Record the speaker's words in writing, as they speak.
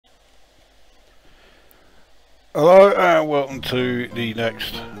Hello and welcome to the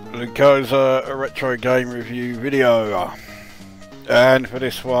next Lukozer retro game review video. And for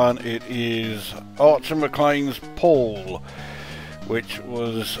this one it is Archer MacLean's Paul, which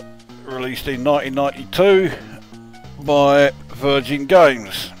was released in 1992 by Virgin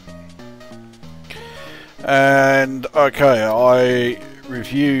Games. And okay, I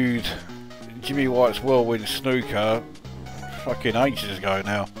reviewed Jimmy White's Whirlwind Snooker fucking ages ago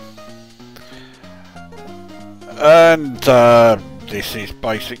now. And this is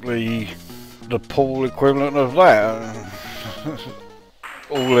basically the pool equivalent of that.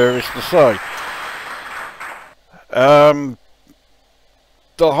 All there is to say. The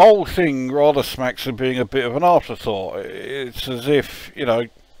whole thing rather smacks of being a bit of an afterthought. It's as if, you know,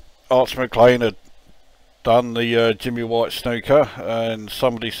 Archer MacLean had done the Jimmy White Snooker and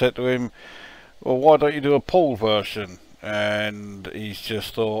somebody said to him, well, why don't you do a pool version? And he's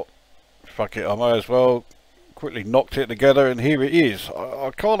just thought, fuck it, I may as well. Quickly knocked it together, and here it is.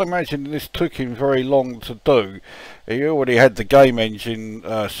 I can't imagine this took him very long to do. He already had the game engine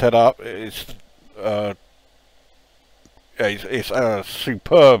set up. It's a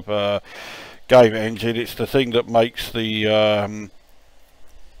superb game engine. It's the thing that makes the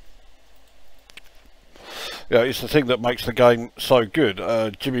it's the thing that makes the game so good.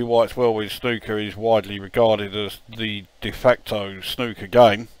 Jimmy White's Whirlwind Snooker is widely regarded as the de facto snooker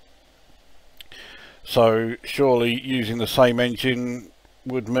game. So surely using the same engine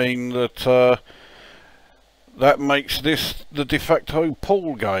would mean that that makes this the de facto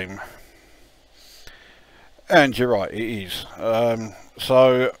pool game. And you're right, it is.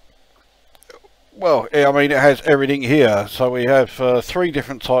 So, well, I mean, it has everything here. So we have three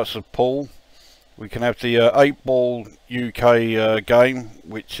different types of pool. We can have the 8-ball UK game,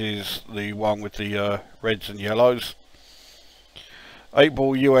 which is the one with the reds and yellows.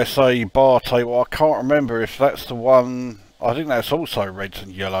 8-ball USA bar table. I can't remember if that's the one. I think that's also reds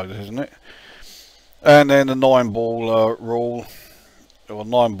and yellows, isn't it? And then the 9-ball rule, or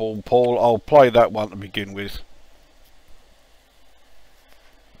 9-ball pool. I'll play that one to begin with.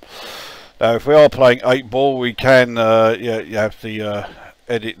 Now, if we are playing 8-ball, we can you have to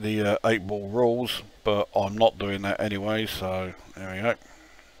edit the 8-ball rules, but I'm not doing that anyway. So there we go.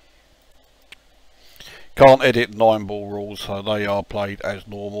 Can't edit 9-ball rules, so they are played as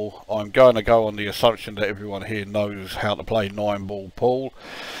normal. I'm going to go on the assumption that everyone here knows how to play 9-ball pool.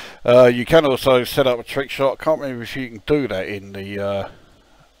 You can also set up a trick shot. I can't remember if you can do that in the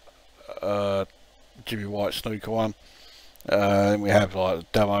Jimmy White Snooker one. We have like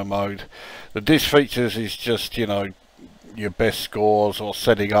demo mode. The disc features is just, you know, your best scores or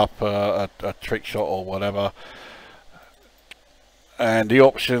setting up a trick shot or whatever. And the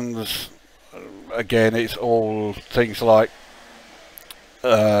options, again, it's all things like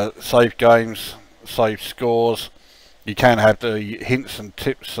save games, save scores. You can have the hints and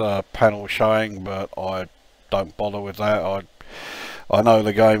tips panel showing, but I don't bother with that. I know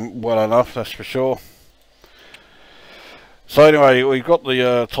the game well enough, that's for sure. So anyway, we've got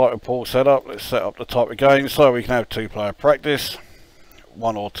the type of pool set up. Let's set up the type of game. So we can have 2-player practice,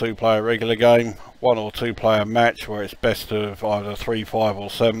 1 or 2-player regular game, 1 or 2-player match where it's best of either 3, 5 or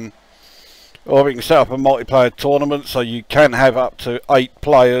 7. Or we can set up a multiplayer tournament, so you can have up to 8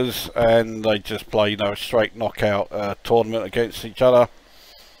 players and they just play, you know, a straight knockout tournament against each other.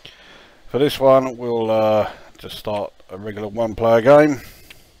 For this one, we'll just start a regular 1-player game.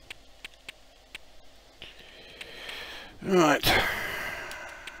 Right.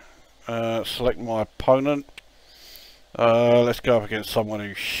 Select my opponent. Let's go up against someone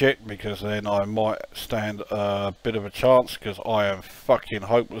who's shit, because then I might stand a bit of a chance, because I am fucking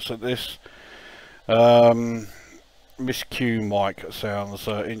hopeless at this. Miss Q Mike sounds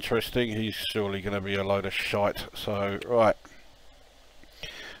interesting. He's surely going to be a load of shite. So, right.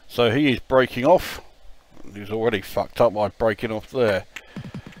 So he is breaking off. He's already fucked up by breaking off there.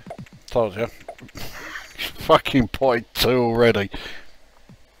 Told you. Fucking .2 already.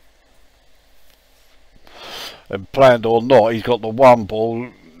 And planned or not, he's got the 1 ball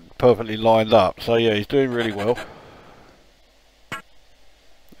perfectly lined up. So yeah, he's doing really well.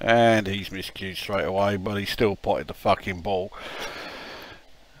 And he's miscued straight away, but he still potted the fucking ball.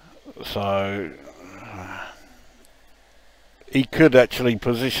 So he could actually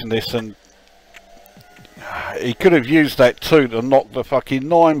position this, and he could have used that too to knock the fucking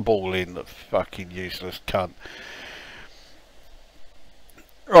 9-ball in, the fucking useless cunt.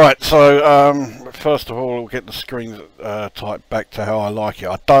 Right, so first of all, we'll get the screen type back to how I like it.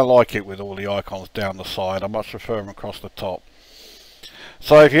 I don't like it with all the icons down the side. I much prefer them across the top.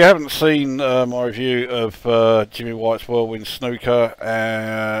 So if you haven't seen my review of Jimmy White's Whirlwind Snooker,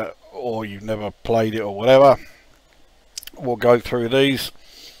 or you've never played it or whatever, we'll go through these.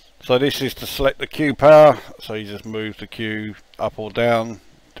 So this is to select the cue power, so you just move the cue up or down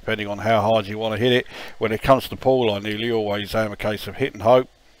depending on how hard you want to hit it. When it comes to pool, I nearly always am a case of hit and hope.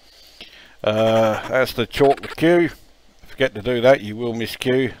 That's to chalk the cue. Forget to do that, you will miss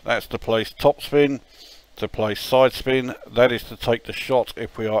cue. That's to place top spin, to place side spin. That is to take the shot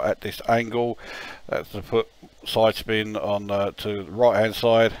if we are at this angle. That's to put side spin on to the right hand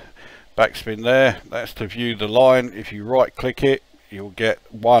side, back spin there. That's to view the line. If you right click it, you'll get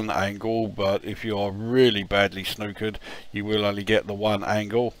one angle, but if you are really badly snookered, you will only get the one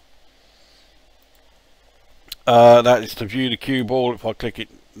angle. That is to view the cue ball. If I click it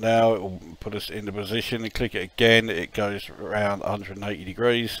now, it will put us in the position, and click it again, it goes around 180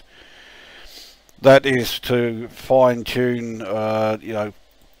 degrees. That is to fine tune, you know,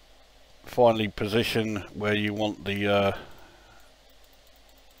 finally position where you want the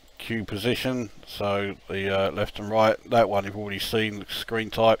cue position. So the left and right, that one you've already seen, the screen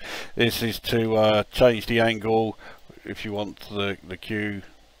type. This is to change the angle if you want the cue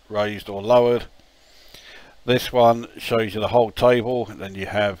raised or lowered. This one shows you the whole table, and then you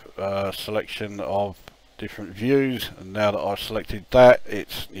have a selection of different views, and now that I've selected that,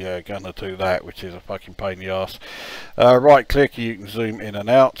 it's gonna do that, which is a fucking pain in the ass. Right click, you can zoom in and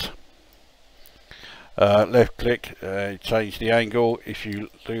out. Left click, change the angle. If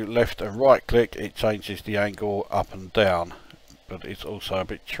you do left and right click, it changes the angle up and down, but it's also a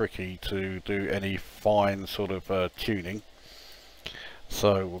bit tricky to do any fine sort of tuning.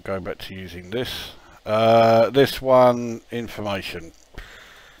 So we'll go back to using this. This one, information.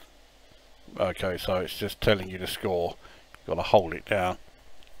 Okay, so it's just telling you the score. You've got to hold it down.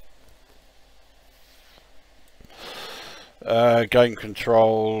 Game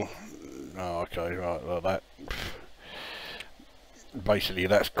control. Oh, okay, right, like that. Basically,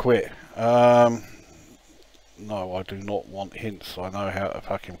 that's quit. No, I do not want hints. I know how to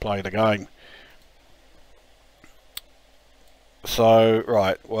fucking play the game. So,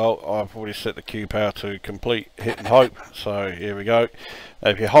 right, well, I've already set the cue power to complete hit and hope, so here we go.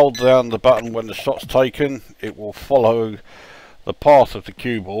 Now, if you hold down the button when the shot's taken, it will follow the path of the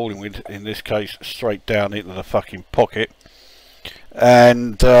cue ball, in this case straight down into the fucking pocket,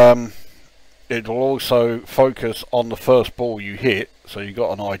 and it will also focus on the first ball you hit, so you've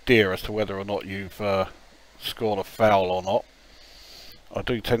got an idea as to whether or not you've scored a foul or not. I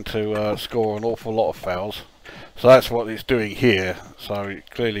do tend to score an awful lot of fouls. So that's what it's doing here. So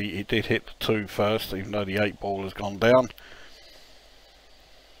clearly it did hit the 2 first, even though the 8 ball has gone down.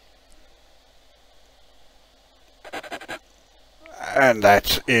 And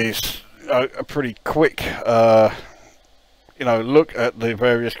that is a pretty quick you know, look at the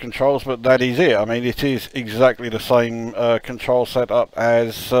various controls, but that is it. I mean, it is exactly the same control setup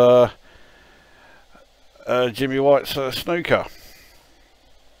as Jimmy White's Snooker.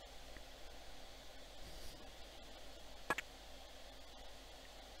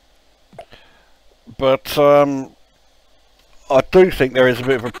 But I do think there is a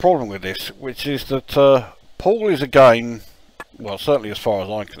bit of a problem with this, which is that pool is a game, well, certainly as far as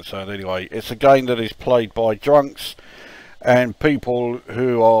I'm concerned anyway, it's a game that is played by drunks and people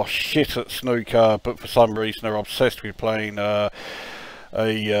who are shit at snooker, but for some reason are obsessed with playing a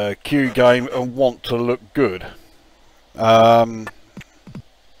cue game and want to look good.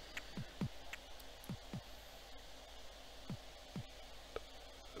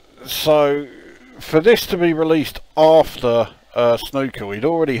 So for this to be released after snooker, we'd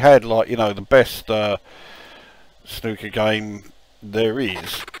already had, like, you know, the best snooker game there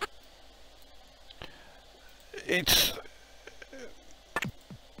is. It's,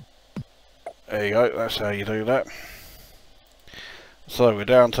 there you go, that's how you do that. So we're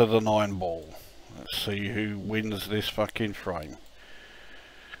down to the 9 ball. Let's see who wins this fucking frame.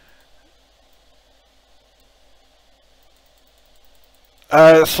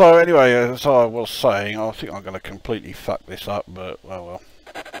 So anyway, as I was saying, I think I'm going to completely fuck this up, but well.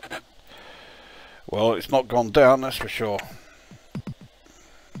 Well, it's not gone down, that's for sure.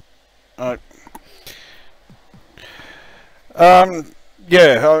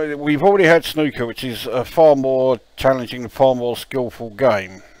 Yeah, we've already had snooker, which is a far more challenging, far more skillful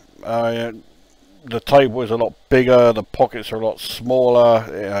game. The table is a lot bigger, the pockets are a lot smaller.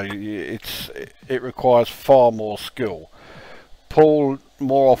 You know, it requires far more skill. Pool,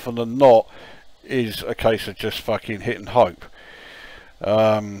 more often than not, is a case of just fucking hit and hope,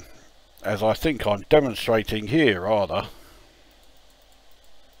 as I think I'm demonstrating here, rather.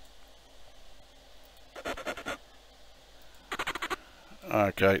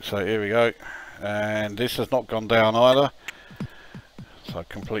 Okay, so here we go, and this has not gone down either, so I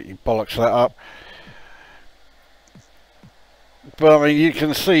completely bollocks that up. But I mean, you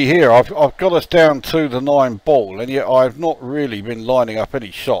can see here, I've got us down to the 9 ball, and yet I've not really been lining up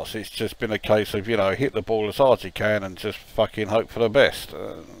any shots. It's just been a case of, you know, hit the ball as hard as you can and just fucking hope for the best.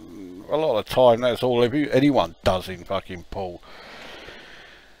 A lot of the time, that's all anyone does in fucking pool.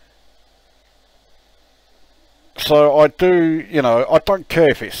 So I do, you know, I don't care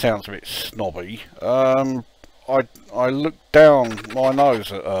if it sounds a bit snobby. I look down my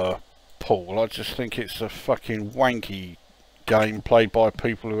nose at pool. I just think it's a fucking wanky game played by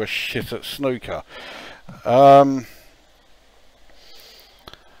people who are shit at snooker. But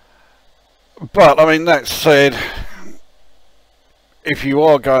I mean, that said, if you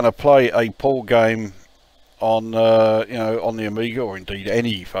are going to play a pool game on you know, on the Amiga, or indeed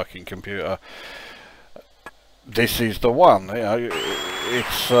any fucking computer, this is the one. You know,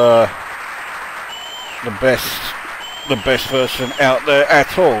 it's the best version out there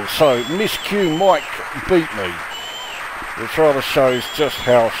at all. So Miss Q Mike beat me, which rather shows just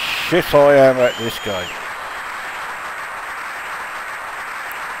how shit I am at this game.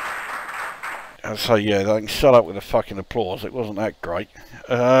 And so yeah, they can shut up with the fucking applause. It wasn't that great.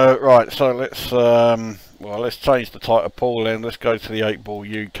 Right, so let's well, let's change the type of pool then. Let's go to the 8 ball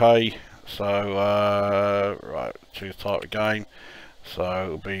UK. So right, choose type of game. So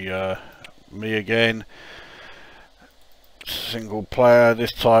it'll be me again. Single player.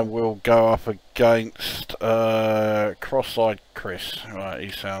 This time we'll go up against cross-eyed Chris. Right,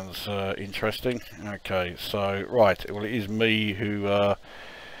 he sounds interesting. Okay, so right, well, it is me who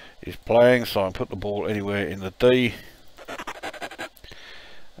is playing, so I can put the ball anywhere in the D.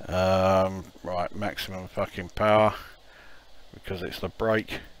 Right, maximum fucking power, because it's the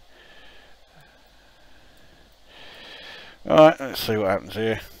break. Alright, let's see what happens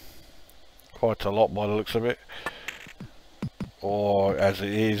here. Quite a lot by the looks of it. Or as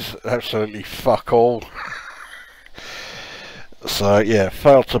it is, absolutely fuck all. So yeah,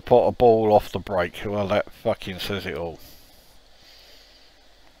 failed to pot a ball off the break. Well, that fucking says it all.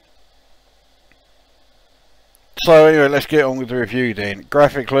 So anyway, let's get on with the review then.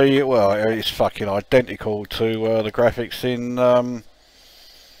 Graphically, well, it's fucking identical to the graphics in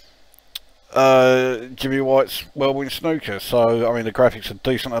Jimmy White's Whirlwind Snooker. So I mean, the graphics are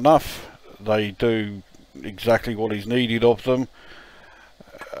decent enough. They do exactly what is needed of them.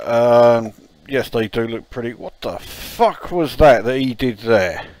 Yes, they do look pretty. What the fuck was that he did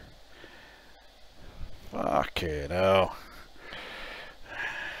there? Fucking hell.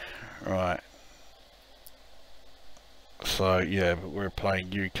 Right. So yeah, but we're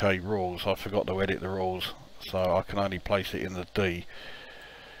playing UK rules. I forgot to edit the rules, so I can only place it in the D.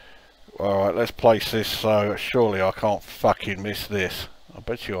 Alright, let's place this, so surely I can't fucking miss this. I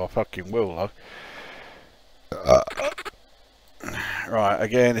bet you I fucking will though. Right,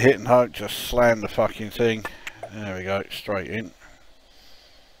 again, hit and hope, just slam the fucking thing. There we go, straight in.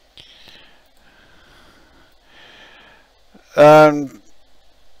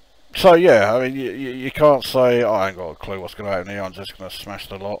 So yeah, I mean, you can't say, oh, I ain't got a clue what's going to happen here, I'm just going to smash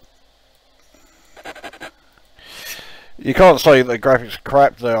the lot. You can't say that the graphics are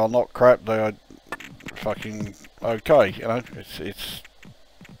crap. They are not crap, they are fucking okay, you know. It's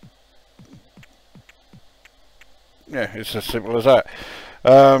yeah, it's as simple as that.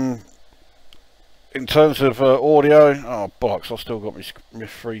 In terms of audio, oh bollocks, I've still got my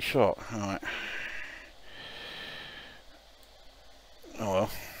free shot. Alright. Oh well.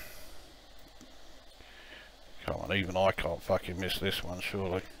 Come on, even I can't fucking miss this one,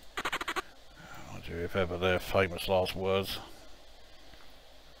 surely. If ever their famous last words.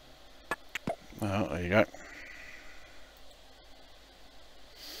 Well, there you go.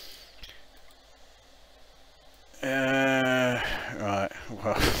 Right,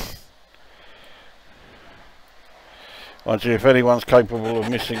 well. Mind you, if anyone's capable of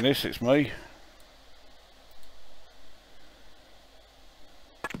missing this, it's me.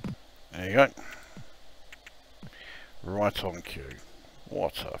 There you go. Right on cue.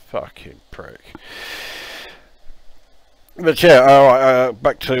 What a fucking prick. But yeah, alright,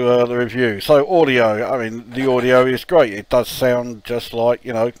 back to the review. So audio, I mean, the audio is great. It does sound just like,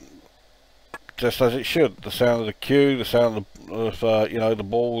 you know, just as it should. The sound of the cue, the sound of you know, the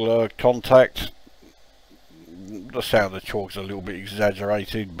ball contact. The sound of the chalk's a little bit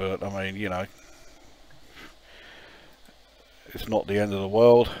exaggerated, but I mean, you know, it's not the end of the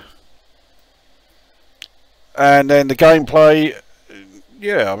world. And then the gameplay,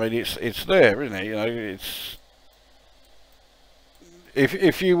 yeah, I mean, it's there, isn't it? You know, it's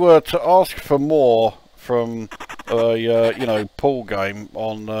if you were to ask for more from a you know, pool game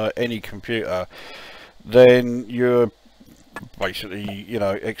on any computer, then you're basically, you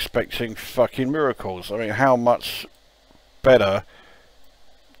know, expecting fucking miracles. I mean, how much better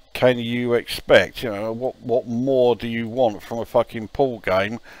can you expect? You know, what more do you want from a fucking pool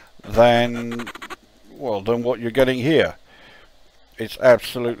game than, well, than what you're getting here? It's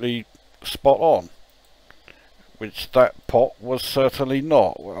absolutely spot on, which that pot was certainly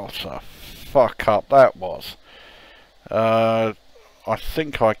not. What a fuck up that was. I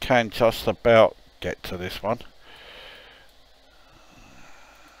think I can just about get to this one,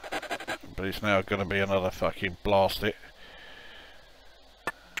 but it's now going to be another fucking blast it.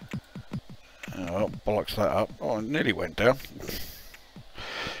 Oh, bollocks that up. Oh, it nearly went down.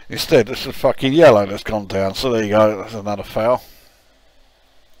 Instead, it's a fucking yellow that's gone down. So there you go. That's another foul.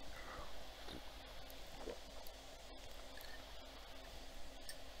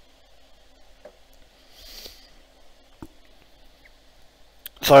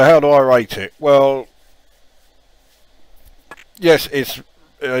 So how do I rate it? Well, yes, it's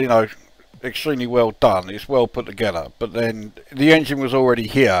you know, extremely well done. It's well put together, but then the engine was already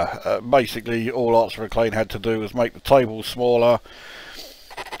here. Basically, all Arts of MacLean had to do was make the tables smaller,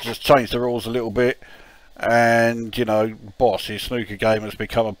 just change the rules a little bit, and you know, boss, his snooker game has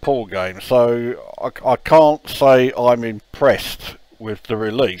become a pool game. So I can't say I'm impressed with the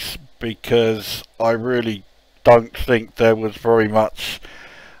release, because I really don't think there was very much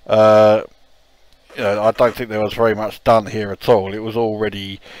you know, I don't think there was very much done here at all. It was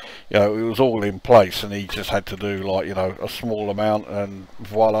already, you know, it was all in place, and he just had to do, like, you know, a small amount, and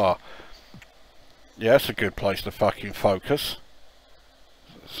voila. Yeah, that's a good place to fucking focus.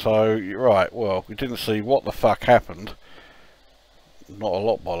 So, right, well, we didn't see what the fuck happened. Not a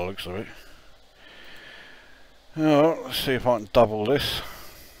lot by the looks of it. Oh, let's see if I can double this.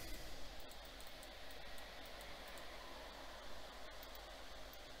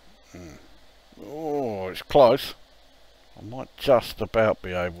 Oh, it's close. I might just about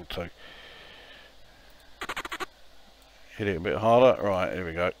be able to hit it a bit harder. Right, here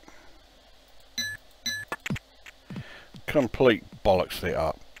we go. Complete bollocks it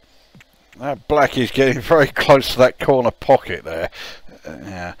up. That black is getting very close to that corner pocket there.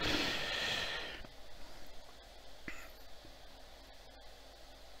 Yeah.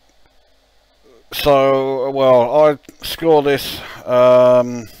 So, well, I score this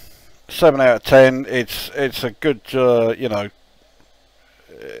 7 out of 10. It's a good, you know,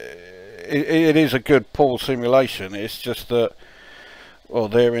 it is a good pool simulation. It's just that, well,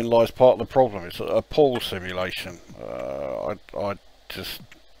 therein lies part of the problem. It's a pool simulation. I just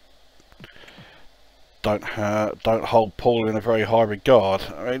don't hold pool in a very high regard.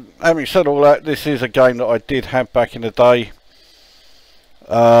 I mean, having said all that, this is a game that I did have back in the day.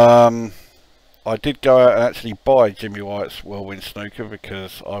 I did go out and actually buy Jimmy White's Whirlwind Snooker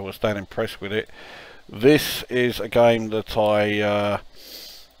because I was that impressed with it. This is a game that I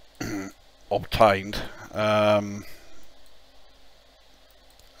obtained, and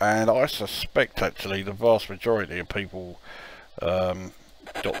I suspect actually the vast majority of people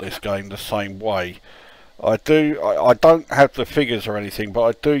got this game the same way. I don't have the figures or anything, but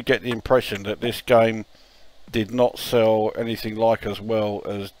I do get the impression that this game did not sell anything like as well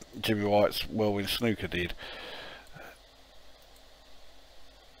as Jimmy White's Whirlwind Snooker did.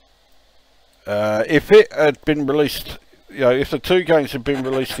 If it had been released, you know, if the two games had been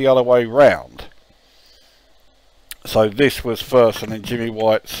released the other way round, so this was first and then Jimmy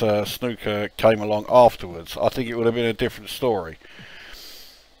White's Snooker came along afterwards, I think it would have been a different story.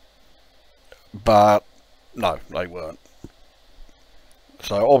 But no, they weren't.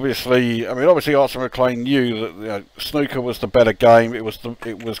 So obviously, I mean, obviously Arts of MacLean knew that, you know, Snooker was the better game. It was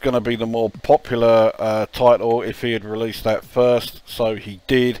going to be the more popular title if he had released that first. So he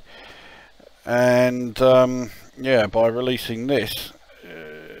did, and yeah, by releasing this,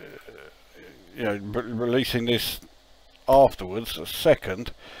 you know, releasing this afterwards, a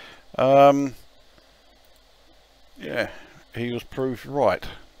second, yeah, he was proved right.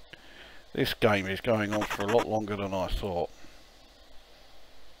 This game is going on for a lot longer than I thought.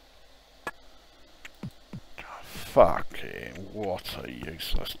 Fucking what a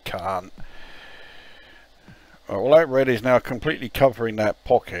useless cunt. Well, that red is now completely covering that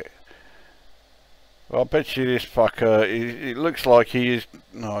pocket. Well, I bet you this fucker, it looks like he is...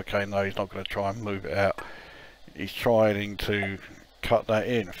 No, okay, no, he's not going to try and move it out. He's trying to cut that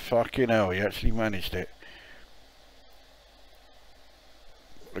in. Fucking hell, he actually managed it.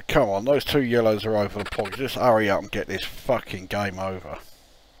 But come on, those two yellows are over the pocket. Just hurry up and get this fucking game over.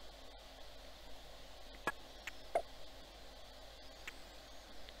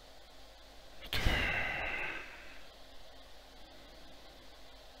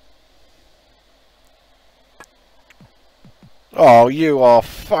 Oh, you are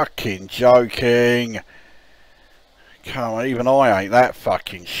fucking joking. Come on, even I ain't that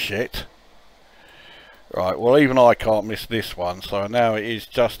fucking shit. Right, well even I can't miss this one, so now it is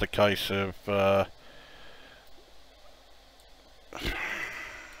just a case of alright,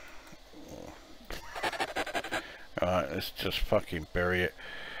 let's just fucking bury it.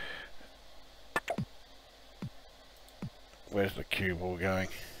 Where's the cue ball going?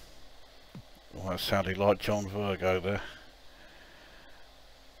 Oh, that sounded like John Virgo there.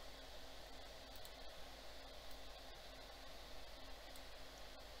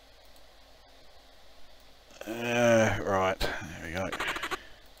 Right, there we go.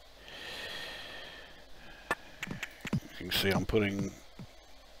 You can see I'm putting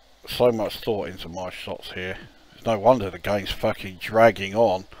so much thought into my shots here. It's no wonder the game's fucking dragging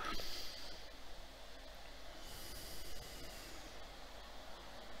on.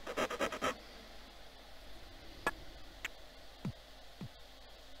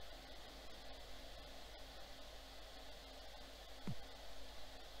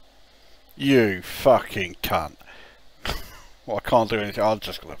 You fucking cunt. Well, I can't do anything. I'm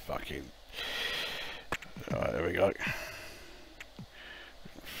just gonna fucking... Right, there we go.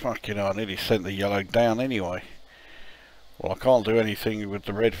 Fucking hell, I nearly sent the yellow down anyway. Well, I can't do anything with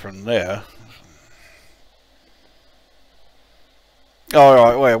the red from there.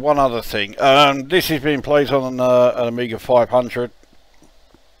 Alright, well, one other thing. This has been played on an Amiga 500.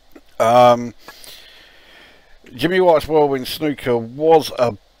 Jimmy White's Whirlwind Snooker was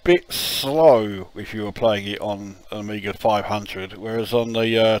a bit slow if you were playing it on an Amiga 500, whereas on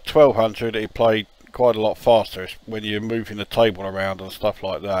the 1200 it played quite a lot faster when you're moving the table around and stuff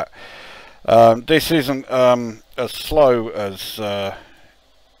like that. This isn't as slow as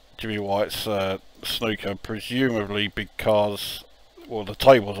Jimmy White's Snooker, presumably because, well, the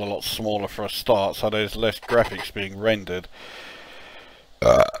table's a lot smaller for a start, so there's less graphics being rendered.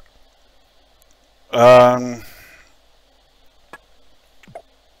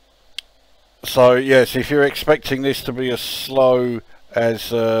 So yes, if you're expecting this to be as slow as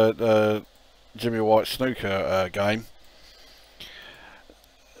Jimmy White Snooker game,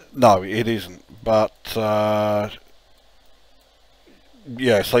 no, it isn't. But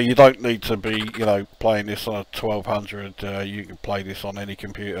yeah, so you don't need to be, you know, playing this on a 1200. You can play this on any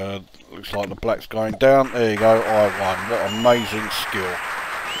computer. Looks like the black's going down. There you go. I won. What amazing skill.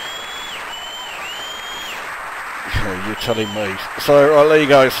 You're telling me. So right, there you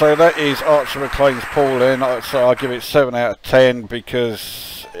go. So that is Archer MacLean's pool then. So I'll give it 7 out of 10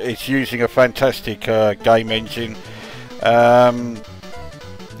 because it's using a fantastic game engine.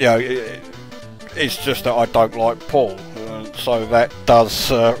 You know, it's just that I don't like pool, so that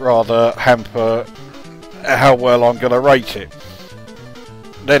does rather hamper how well I'm going to rate it.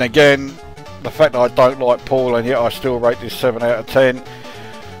 Then again, the fact that I don't like pool and yet I still rate this 7 out of 10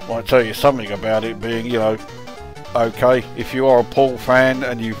 might tell you something about it being, you know, okay. If you are a pool fan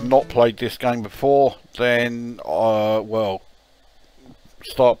and you've not played this game before, then well,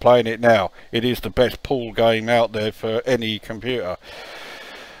 start playing it now. It is the best pool game out there for any computer.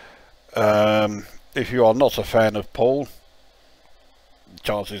 If you are not a fan of pool,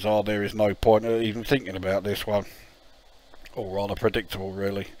 chances are there is no point in even thinking about this one, or rather predictable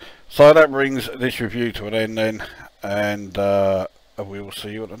really. So that brings this review to an end then, and we will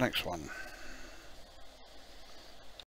see you at the next one.